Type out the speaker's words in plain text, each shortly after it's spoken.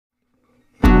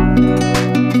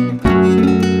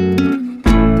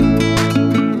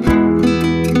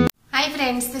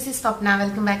Swapna,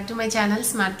 welcome back to my channel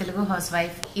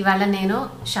SmartTeluguHousewife. ఇవాళ నేను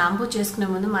shampoo చేసుకునే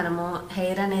ముందు మనము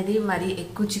హెయిర్ అనేది మరి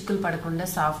ఎక్కువ చిక్కులు పడకుండా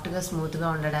సాఫ్ట్ గా స్మూత్ గా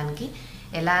ఉండడానికి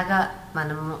ఎలాగా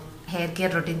మనము హెయిర్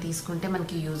కేర్ రొటీన్ తీసుకుంటే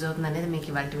మనకి యూజ్ అవుతుంది అనేది మీకు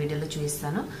ఇవాళ వీడియోలో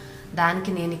చూపిస్తాను.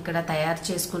 దానికి నేను ఇక్కడ తయారు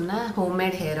చేసుకున్న హోమ్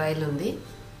మేడ్ హెయిర్ ఆయిల్ ఉంది.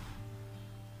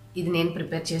 ఇది నేను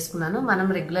ప్రిపేర్ చేసుకున్నాను. మనం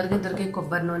రెగ్యులర్ గా దొరికే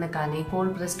కొబ్బరి నూనె కానీ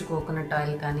కోల్డ్ ప్రెస్డ్ కోకోనట్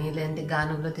ఆయిల్ కానీ లేదంటే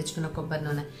గానుగలో తెచ్చుకున్న కొబ్బరి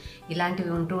నూనె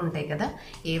ఇలాంటివి ఉంటాయి కదా,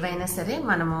 ఏవైనా సరే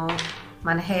మనము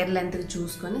మన హెయిర్ లెంత్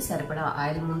చూసుకొని సరిపడా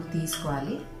ఆయిల్ ముందు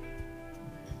తీసుకోవాలి.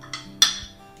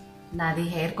 నాది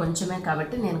హెయిర్ కొంచెమే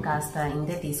కాబట్టి నేను కాస్త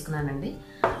ఇంతే తీసుకున్నానండి.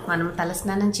 మనం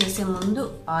తలస్నానం చేసే ముందు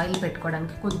ఆయిల్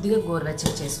పెట్టుకోవడానికి కొద్దిగా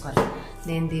గోరువెచ్చగా చేసుకోవాలి.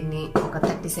 నేను దీన్ని ఒక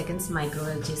 30 సెకండ్స్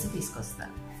మైక్రోవేవ్ చేసి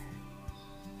తీసుకొస్తాను.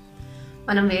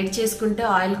 మనం వేడి చేసుకుంటే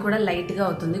ఆయిల్ కూడా లైట్గా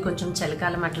అవుతుంది. కొంచెం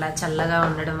చలికాలం అట్లా చల్లగా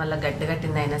ఉండడం వల్ల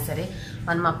గట్టిగట్టింది అయినా సరే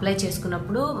మనం అప్లై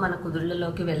చేసుకున్నప్పుడు మన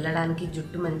కుదుళ్ళలోకి వెళ్ళడానికి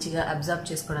జుట్టు మంచిగా అబ్జర్వ్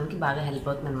చేసుకోవడానికి బాగా హెల్ప్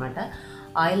అవుతుంది అనమాట.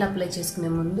 ఆయిల్ అప్లై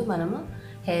చేసుకునే ముందు మనము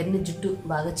హెయిర్ని జుట్టు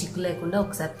బాగా చిక్కు లేకుండా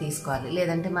ఒకసారి తీసుకోవాలి,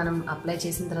 లేదంటే మనం అప్లై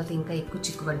చేసిన తర్వాత ఇంకా ఎక్కువ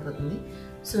చిక్కు పడిపోతుంది.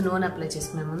 సో నూనె అప్లై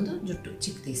చేసుకునే ముందు జుట్టు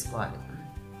చిక్కు తీసుకోవాలి.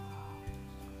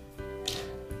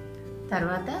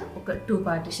 తర్వాత ఒక 2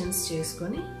 పార్టిషన్స్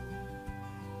చేసుకొని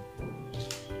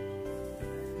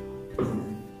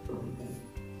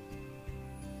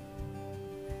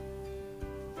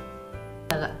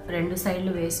రెండు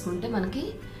సైడ్లు వేసుకుంటే మనకి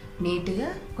నీట్గా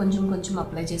కొంచెం కొంచెం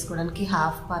అప్లై చేసుకోవడానికి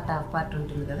హాఫ్ పార్ట్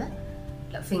ఉంటుంది కదా,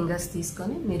 ఇట్లా ఫింగర్స్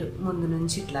తీసుకొని మీరు ముందు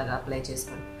నుంచి ఇట్లాగా అప్లై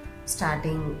చేసుకోండి.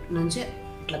 స్టార్టింగ్ నుంచే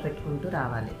ఇట్లా పెట్టుకుంటూ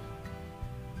రావాలి.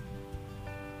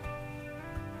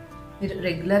 మీరు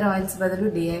రెగ్యులర్ ఆయిల్స్ బదులు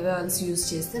DIY ఆయిల్స్ యూజ్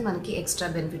చేస్తే మనకి ఎక్స్ట్రా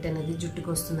బెనిఫిట్ అనేది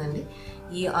జుట్టుకు వస్తుందండి.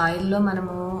 ఈ ఆయిల్లో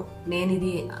నేను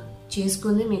ఇది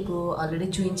చేసుకుంది మీకు ఆల్రెడీ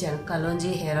చూపించాను, కలోంజీ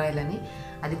హెయిర్ ఆయిల్ అని.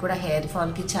 అది కూడా హెయిర్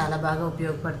ఫాల్కి చాలా బాగా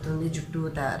ఉపయోగపడుతుంది, జుట్టు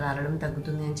రాలడం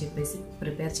తగ్గుతుంది అని చెప్పేసి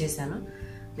ప్రిపేర్ చేశాను.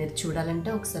 మీరు చూడాలంటే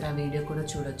ఒకసారి ఆ వీడియో కూడా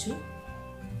చూడొచ్చు.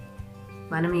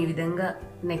 మనం ఈ విధంగా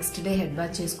నెక్స్ట్ డే హెడ్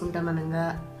బాత్ చేసుకుంటాం. అనగా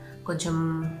కొంచెం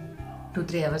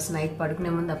 2-3 అవర్స్ నైట్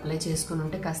పడుకునే ముందు అప్లై చేసుకుని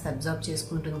ఉంటే కాస్త అబ్జర్వ్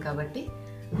చేసుకుంటుంది కాబట్టి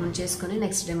ముంచేసుకొని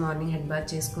next day morning head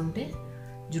bath చేసుకుంటే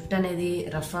జుట్టు అనేది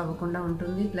రఫ్ అవ్వకుండా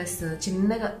ఉంటుంది. ప్లస్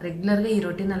చిన్నగా రెగ్యులర్గా ఈ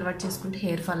రొటీన్ అలవాటు చేసుకుంటే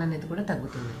హెయిర్ ఫాల్ అనేది కూడా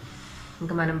తగ్గుతుంది.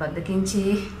 ఇంకా మనం బద్దకించి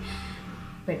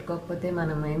పెట్టుకోకపోతే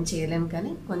మనం ఏం చేయలేం,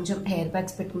 కానీ కొంచెం హెయిర్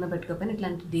ప్యాక్స్ పెట్టుకోకపోయినా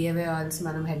ఇట్లాంటి DIY ఆయిల్స్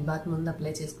మనం హెడ్ బాత్ ముందు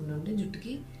అప్లై చేసుకుంటుంటే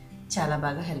జుట్టుకి చాలా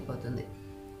బాగా హెల్ప్ అవుతుంది.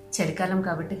 చలికాలం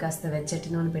కాబట్టి కాస్త వెచ్చటి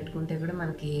నూనె పెట్టుకుంటే కూడా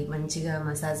మనకి మంచిగా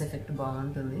మసాజ్ ఎఫెక్ట్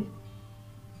బాగుంటుంది.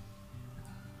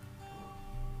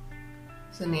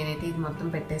 సో నేనైతే ఇది మొత్తం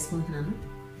పెట్టేసుకుంటున్నాను.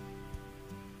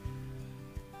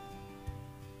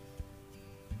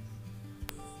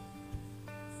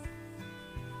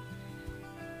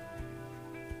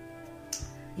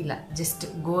 ఇలా జస్ట్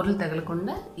గోర్లు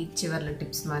తగలకుండా ఈ చివర్ల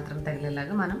టిప్స్ మాత్రం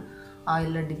తగిలేలాగా మనం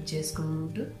ఆయిల్లో డిప్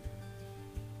చేసుకుంటూ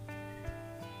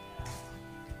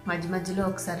మధ్య మధ్యలో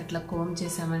ఒకసారి ఇట్లా కోమ్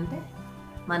చేసామంటే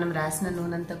మనం రాసిన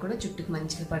నూనె అంతా కూడా జుట్టుకు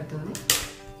మంచిగా పడుతుంది.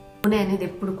 నూనె అనేది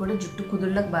ఎప్పుడు కూడా జుట్టు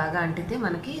కుదుళ్ళకు బాగా అంటితే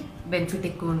మనకి బెనిఫిట్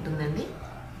ఎక్కువ ఉంటుందండి.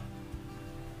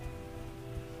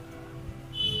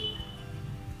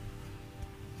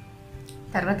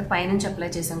 తర్వాత పైనుంచి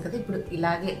అప్లై చేసాం కదా, ఇప్పుడు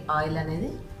ఇలాగే ఆయిల్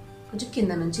అనేది కొంచెం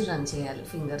కింద నుంచి రన్ చేయాలి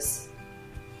ఫింగర్స్.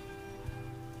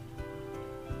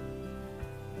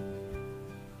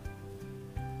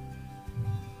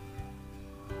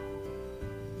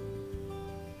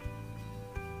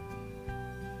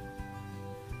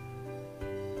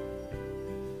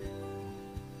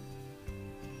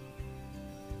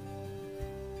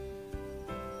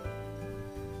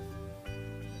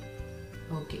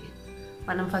 ఓకే,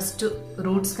 మనం ఫస్ట్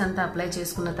రూట్స్కి అంతా అప్లై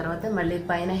చేసుకున్న తర్వాత మళ్ళీ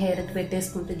పైన హెయిర్కి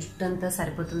పెట్టేసుకుంటే జుట్టు అంతా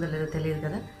సరిపోతుందో లేదో తెలియదు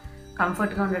కదా.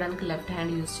 కంఫర్ట్గా ఉండడానికి లెఫ్ట్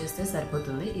హ్యాండ్ యూజ్ చేస్తే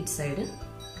సరిపోతుంది. ఇటు సైడ్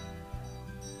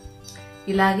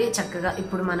ఇలాగే చక్కగా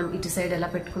ఇప్పుడు మనం ఇటు సైడ్ ఎలా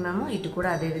పెట్టుకున్నామో ఇటు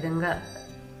కూడా అదే విధంగా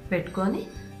పెట్టుకొని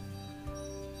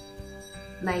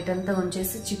నైట్ అంతా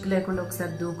ఉంచేసి చిక్కు లేకుండా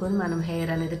ఒకసారి దూకొని మనం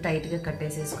హెయిర్ అనేది టైట్గా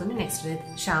కట్టేసేసుకొని నెక్స్ట్ డే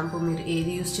షాంపూ మీరు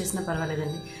ఏది యూజ్ చేసినా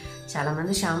పర్వాలేదండి.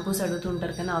 చాలామంది షాంపూస్ అడుగుతూ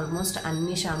ఉంటారు, కానీ ఆల్మోస్ట్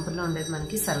అన్ని షాంపూల్లో ఉండేది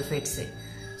మనకి సల్ఫేట్సే.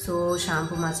 సో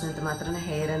షాంపూ మార్చినంత మాత్రాన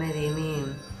హెయిర్ అనేది ఏమీ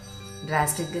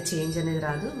డ్రాస్టిక్గా చేంజ్ అనేది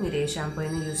రాదు. మీరు ఏ షాంపూ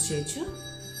అయినా యూజ్ చేయొచ్చు.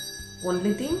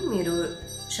 ఓన్లీ థింగ్ మీరు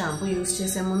షాంపూ యూజ్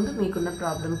చేసే ముందు మీకున్న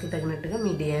ప్రాబ్లంకి తగినట్టుగా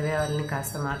మీ DIY ఆయిల్ని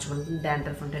కాస్త మార్చుకుంటుంది.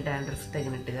 డాండ్రఫ్ ఉంటే డాండ్రఫ్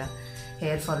తగినట్టుగా,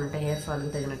 హెయిర్ ఫాల్ ఉంటే హెయిర్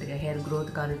ఫాల్కి తగినట్టుగా, హెయిర్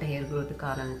గ్రోత్ కావాలంటే హెయిర్ గ్రోత్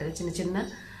కావాలంటే చిన్న చిన్న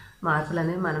మార్పులు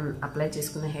అనేవి మనం అప్లై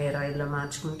చేసుకున్న హెయిర్ ఆయిల్లో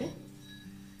మార్చుకుంటే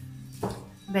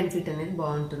బెనిఫిట్ అనేది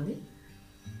బాగుంటుంది.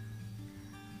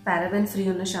 పారాబెన్ ఫ్రీ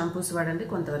ఉన్న షాంపూస్ వాడండి,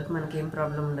 కొంతవరకు మనకి ఏం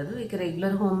ప్రాబ్లం ఉండదు. ఇక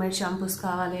రెగ్యులర్ హోమ్ మేడ్ షాంపూస్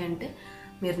కావాలి అంటే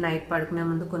మీరు నైట్ పడుకునే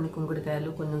ముందు కొన్ని కుంకుడుకాయలు,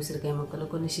 కొన్ని ఉసిరికాయ ముక్కలు,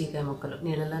 కొన్ని షీకాయ ముక్కలు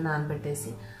నీళ్ళలో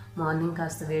నానబెట్టేసి మార్నింగ్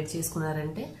కాస్త వేడి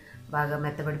చేసుకున్నారంటే బాగా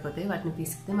మెత్తబడిపోతాయి. వాటిని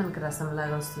పిసికితే మనకి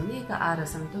రసంలాగా వస్తుంది. ఇక ఆ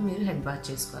రసంతో మీరు హెడ్ బాత్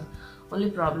చేసుకోవాలి. ఓన్లీ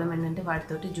ప్రాబ్లం ఏంటంటే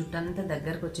వాటితోటి జుట్టు అంతా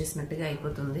దగ్గరకు వచ్చేసినట్టుగా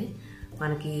అయిపోతుంది.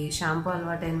 మనకి షాంపూ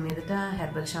అలవాటైన మీదట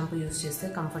హెర్బల్ షాంపూ యూజ్ చేస్తే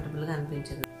కంఫర్టబుల్గా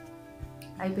అనిపించదు.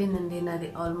 అయిపోయిందండి నాది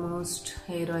ఆల్మోస్ట్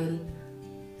హెయిర్ ఆయిల్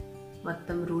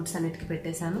మొత్తం రూట్స్ అన్నిటికీ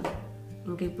పెట్టేశాను.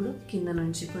 ఇంకా ఇప్పుడు కింద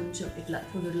నుంచి కొంచెం ఇట్లా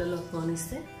కుదుర్లలో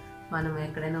పోనిస్తే మనం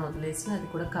ఎక్కడైనా వదిలేసినా అది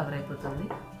కూడా కవర్ అయిపోతుంది.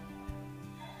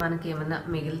 మనకి ఏమన్నా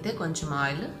మిగిలితే కొంచెం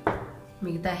ఆయిల్,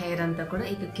 మిగతా హెయిర్ అంతా కూడా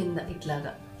ఇక కింద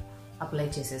ఇట్లాగా అప్లై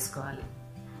చేసేసుకోవాలి.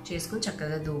 చేసుకొని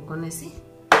చక్కగా దూకొనేసి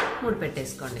ముడి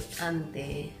పెట్టేసుకోండి. అంతే.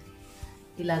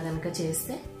 ఇలా కనుక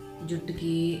చేస్తే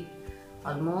జుట్టుకి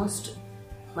ఆల్మోస్ట్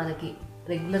మనకి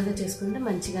రెగ్యులర్గా చేసుకుంటే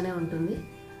మంచిగానే ఉంటుంది.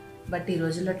 బట్ ఈ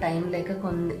రోజుల్లో టైం లేక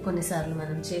కొన్నిసార్లు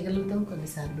మనం చేయగలుగుతాం,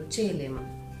 కొన్నిసార్లు చేయలేము.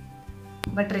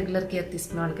 బట్ రెగ్యులర్ కేర్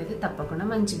తీసుకున్న వాళ్ళకైతే తప్పకుండా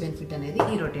మంచి బెనిఫిట్ అనేది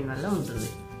ఈ రొటీన్ వల్ల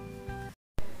ఉంటుంది.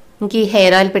 ఇంక ఈ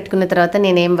హెయిర్ ఆయిల్ పెట్టుకున్న తర్వాత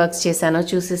నేనేం వర్క్స్ చేశానో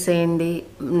చూసేసేయండి.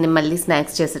 మళ్ళీ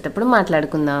స్నాక్స్ చేసేటప్పుడు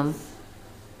మాట్లాడుకుందాం.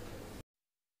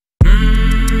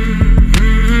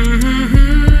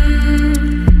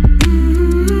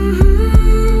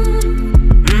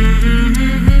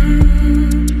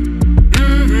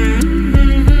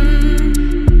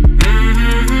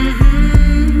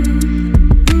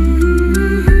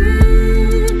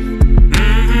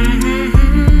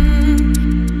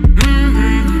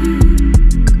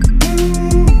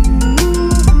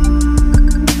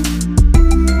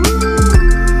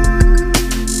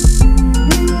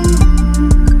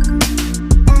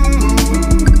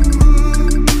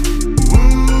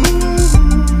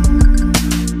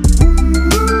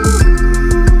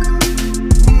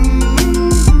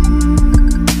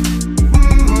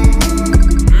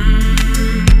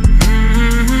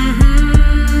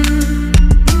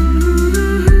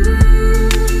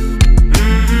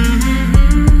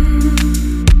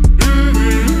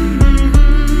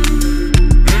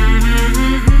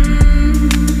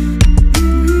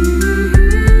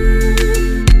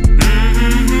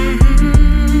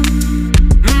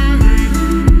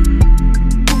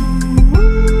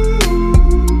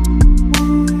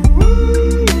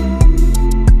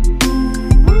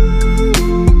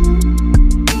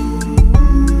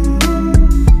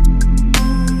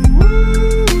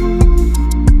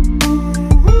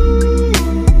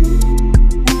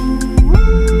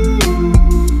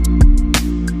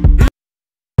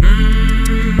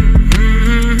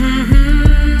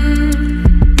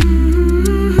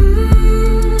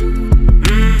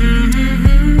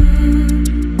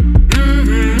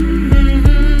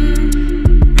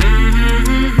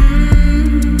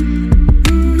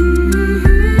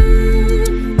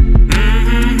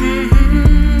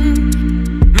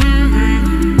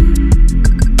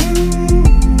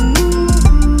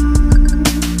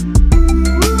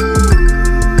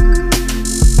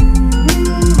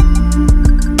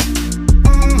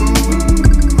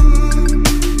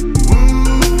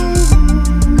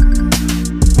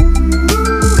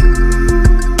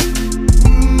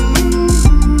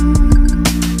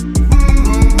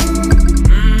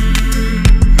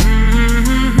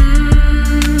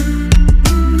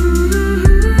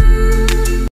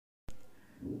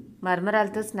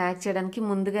 మరమరాలతో స్నాక్ చేయడానికి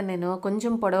ముందుగా నేను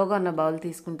కొంచెం పొడవుగా ఉన్న బౌల్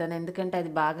తీసుకుంటాను. ఎందుకంటే అది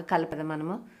బాగా కలపదు.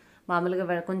 మనము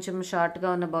మామూలుగా కొంచెం షార్ట్గా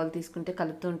ఉన్న బౌల్ తీసుకుంటే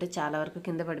కలుపుతూ ఉంటే చాలా వరకు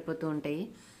కింద పడిపోతూ ఉంటాయి.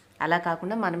 అలా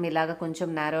కాకుండా మనం ఇలాగ కొంచెం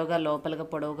నారోగా లోపలగా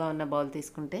పొడవుగా ఉన్న బౌల్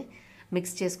తీసుకుంటే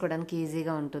మిక్స్ చేసుకోవడానికి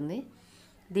ఈజీగా ఉంటుంది.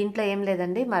 దీంట్లో ఏం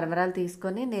లేదండి, మరమరాలు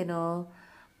తీసుకొని నేను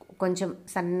కొంచెం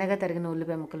సన్నగా తరిగిన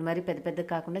ఉల్లిపాయ ముక్కలు, మరి పెద్ద పెద్ద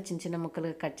కాకుండా చిన్న చిన్న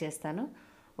ముక్కలుగా కట్ చేస్తాను.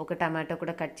 ఒక టమాటో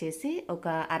కూడా కట్ చేసి, ఒక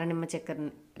అర నిమ్మ చెక్క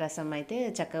రసం అయితే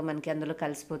చక్కగా మనకి అందులో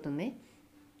కలిసిపోతుంది.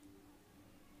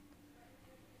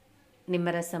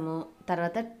 నిమ్మరసము,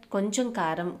 తర్వాత కొంచెం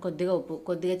కారం, కొద్దిగా ఉప్పు,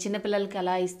 కొద్దిగా చిన్నపిల్లలకి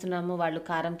అలా ఇస్తున్నాము, వాళ్ళు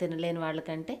కారం తినలేని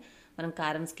వాళ్ళకంటే మనం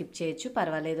కారం స్కిప్ చేయొచ్చు,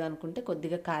 పర్వాలేదు అనుకుంటే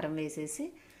కొద్దిగా కారం వేసేసి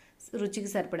రుచికి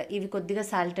సరిపడా. ఇవి కొద్దిగా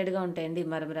సాల్టెడ్గా ఉంటాయండి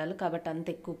మరమరాలు, కాబట్టి అంత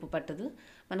ఎక్కువ ఉప్పు పట్టదు.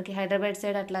 మనకి హైదరాబాద్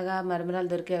సైడ్ అట్లాగా మరమరాలు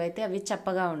దొరికేవైతే అవి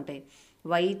చప్పగా ఉంటాయి,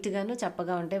 వైట్గాను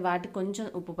చప్పగా ఉంటాయి, వాటికి కొంచెం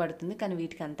ఉప్పు పడుతుంది, కానీ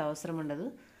వీటికి అంత అవసరం ఉండదు.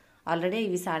 ఆల్రెడీ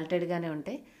ఇవి సాల్టెడ్గానే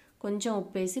ఉంటాయి. కొంచెం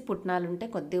ఉప్పు వేసి పుట్నాలు ఉంటే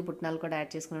కొద్దిగా పుట్నాలు కూడా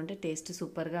యాడ్ చేసుకుని ఉంటే టేస్ట్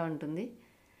సూపర్గా ఉంటుంది.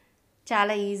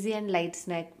 చాలా easy and light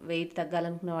snack. Wait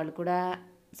తగ్గాలనుకున్న వాళ్ళు కూడా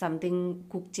సంథింగ్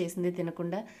కుక్ చేసింది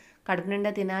తినకుండా కడుపు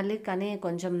నిండా తినాలి, కానీ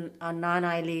కొంచెం నాన్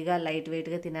ఆయిలీగా లైట్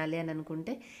వెయిట్గా తినాలి అని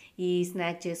అనుకుంటే ఈ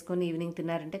స్నాక్ చేసుకొని ఈవినింగ్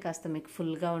తిన్నారంటే కాస్త మీకు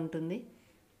ఫుల్గా ఉంటుంది.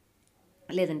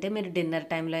 లేదంటే మీరు డిన్నర్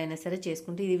టైంలో అయినా సరే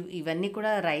చేసుకుంటే, ఇవన్నీ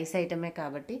కూడా రైస్ ఐటమే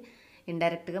కాబట్టి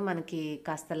ఇండైరెక్ట్గా మనకి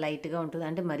కాస్త లైట్గా ఉంటుంది.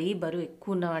 అంటే మరీ బరువు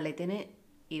ఎక్కువ ఉన్న వాళ్ళైతేనే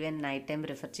ఈవెన్ నైట్ టైం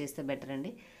ప్రిఫర్ చేస్తే బెటర్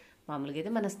అండి. మామూలుగా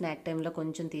అయితే మన స్నాక్ టైంలో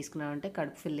కొంచెం తీసుకున్నామంటే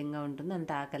కడుపు ఫిల్లింగ్గా ఉంటుంది,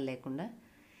 అంత ఆకలి లేకుండా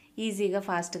ఈజీగా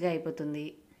ఫాస్ట్గా అయిపోతుంది.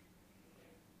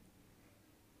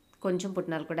 కొంచెం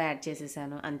పుట్నాలు కూడా యాడ్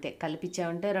చేసేసాను, అంతే.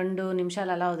 కలిపిచ్చామంటే 2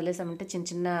 నిమిషాలు అలా వదిలేసామంటే చిన్న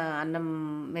చిన్న అన్నం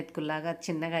మెతుకుల్లాగా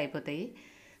చిన్నగా అయిపోతాయి.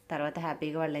 తర్వాత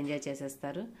హ్యాపీగా వాళ్ళు ఎంజాయ్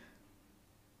చేసేస్తారు.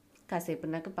 కాసేపు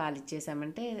నాకు పాలు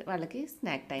ఇచ్చేసామంటే వాళ్ళకి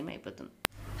స్నాక్ టైం అయిపోతుంది.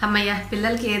 అమ్మయ్య,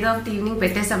 పిల్లలకి ఏదో ఒకటి ఈవినింగ్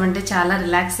పెట్టేసామంటే చాలా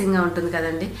రిలాక్సింగ్గా ఉంటుంది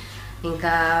కదండి.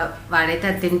 ఇంకా వాడైతే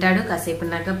అది తింటాడు. కాసేపు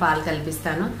నాకు పాలు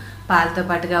కల్పిస్తాను. పాలతో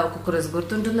పాటుగా ఒక్కొక్క రోజు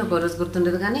గుర్తుంటుంది, ఒక్కొక్క రోజు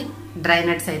గుర్తుంటుంది. కానీ డ్రై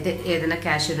నట్స్ అయితే ఏదైనా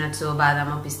క్యాష్యూ నట్స్,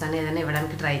 బాదామో, పిస్తాను ఏదైనా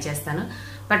ఇవ్వడానికి ట్రై చేస్తాను.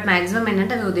 బట్ మ్యాక్సిమం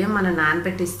ఏంటంటే అవి ఉదయం మనం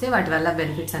నానబెట్టిస్తే వాటి వల్ల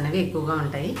బెనిఫిట్స్ అనేవి ఎక్కువగా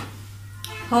ఉంటాయి.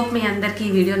 హోప్ మీ అందరికీ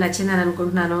ఈ వీడియో నచ్చిందని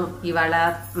అనుకుంటున్నాను. ఇవాళ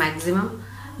మ్యాక్సిమం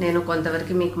నేను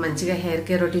కొంతవరకు మీకు మంచిగా హెయిర్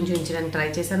కేర్ రొటీన్ చూపించడానికి ట్రై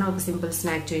చేశాను, ఒక సింపుల్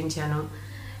స్నాక్ చూపించాను.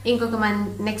 ఇంకొక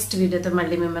నెక్స్ట్ వీడియోతో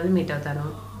మళ్ళీ మిమ్మల్ని మీట్ అవుతాను.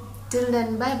 Till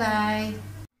then, bye bye.